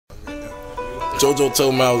JoJo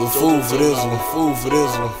told me I was a fool for this one. Fool for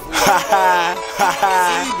this one. Ha ha ha ha.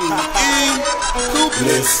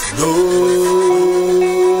 Let's go.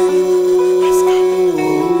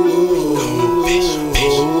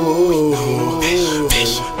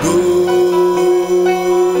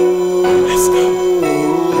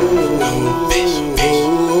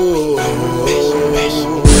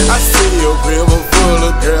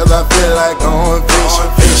 Girls, I feel like going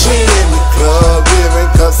fishing. She in the club, giving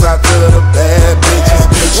cups out to the bad bitches.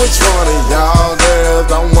 Which one of y'all girls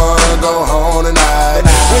don't wanna go home tonight?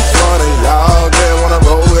 Which one of y'all girls wanna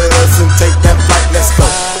roll with us and take that flight? Let's go,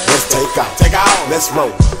 let's take off. Take off. Let's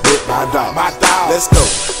roll with my dog. Let's go,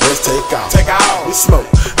 let's take off. Take off. We smoke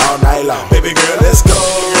all night long. Baby girl, let's go,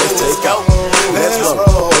 let's take off. Let's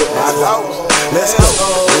roll with my dog. Let's go,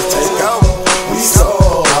 let's take off. We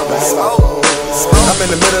smoke all night long. I'm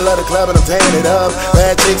in the middle of the club and I'm tearing it up.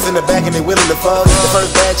 Bad chicks in the back and they willing to fuck. The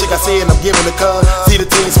first bad chick I see and I'm giving the cup. See the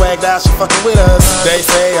team swagged out, she fucking with us. They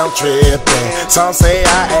say I'm tripping, some say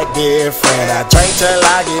I act different. I drink till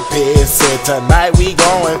I get pissed. Tonight we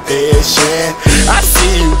going fishing. I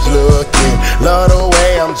see you looking, love the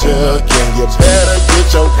way I'm juking. You better get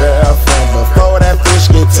your girlfriend before that fish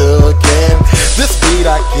get tookin'. This beat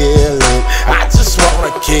I kill it, I just wanna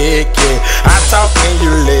kick it. I talk and you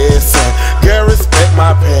listen, girl respect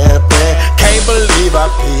my pimpin'. Can't believe I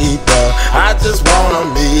peeped her, I just wanna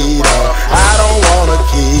meet her. I don't wanna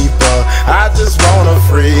keep her, I just wanna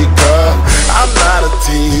freak her. I'm not a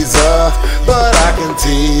teaser, but I can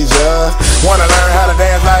tease ya. Wanna learn how to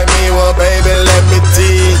dance like me? Well baby, let me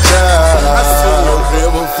teach ya. I see a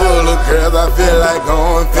river full of girls, I feel like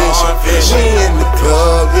going fishing. She in the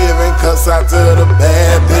club, giving cups out to the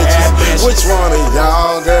bad bitches. Which one of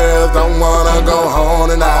y'all girls don't wanna go home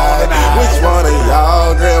tonight? Which one of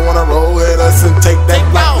y'all girls wanna roll with us and take that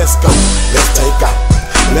flight? Let's go, let's take off.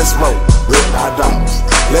 Let's roll with our dogs.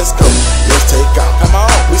 Let's go, let's take off. Come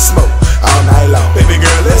on, we smoke all night long. Baby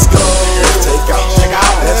girl, let's go, let's take off.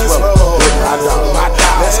 Let's roll with our dogs.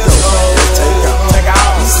 Let's go, let's take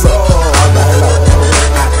off. We smoke all night long.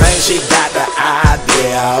 I think she got the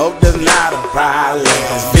idea, I hope there's not a problem.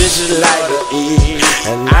 Cause bitches like to eat,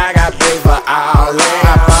 and I got paid for all that.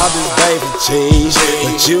 I bought this baby cheese,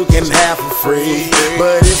 but you can have for free.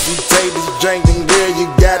 But if you take this drink, then girl, you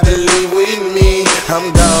got to leave with me. I'm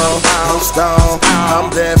gone, I'm stoned, I'm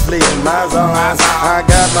definitely in my zone. I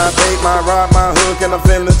got my bait, my rod, my hook, and I'm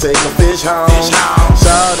finna take my fish home.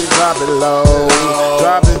 Shawty, drop it low,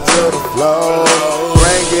 drop it to the floor,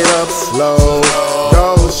 crank it up slow.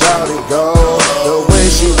 Go, shawty, go. The way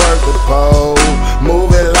she work the pole,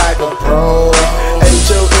 move it like a pro.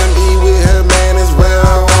 H-O-M-E with her man is where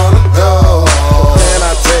I wanna go. Can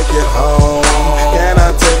I take you home? Can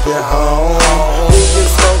I take you home? We can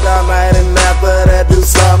smoke all night and after that do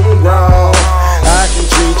something wrong. I can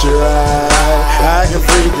treat you right, I can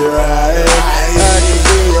freak you right. I can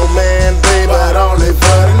be your man, babe, but only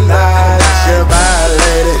for the night. She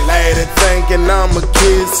violated, thinking I'ma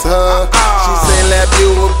kiss her. She say that you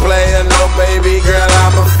a player, no baby girl,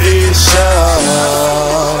 I'm a fisher.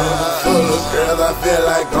 Full of girls, I feel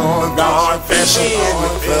like going fishing. In the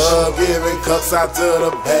club, giving cups out to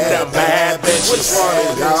the bad bitches. Which one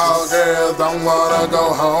of y'all girls don't wanna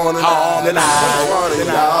go home tonight? Which one of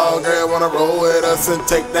y'all girls wanna roll with us and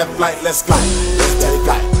take that flight? Let's go, let's take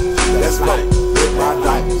flight. Let's roll with my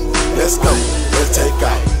life. Let's go, let's take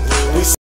off.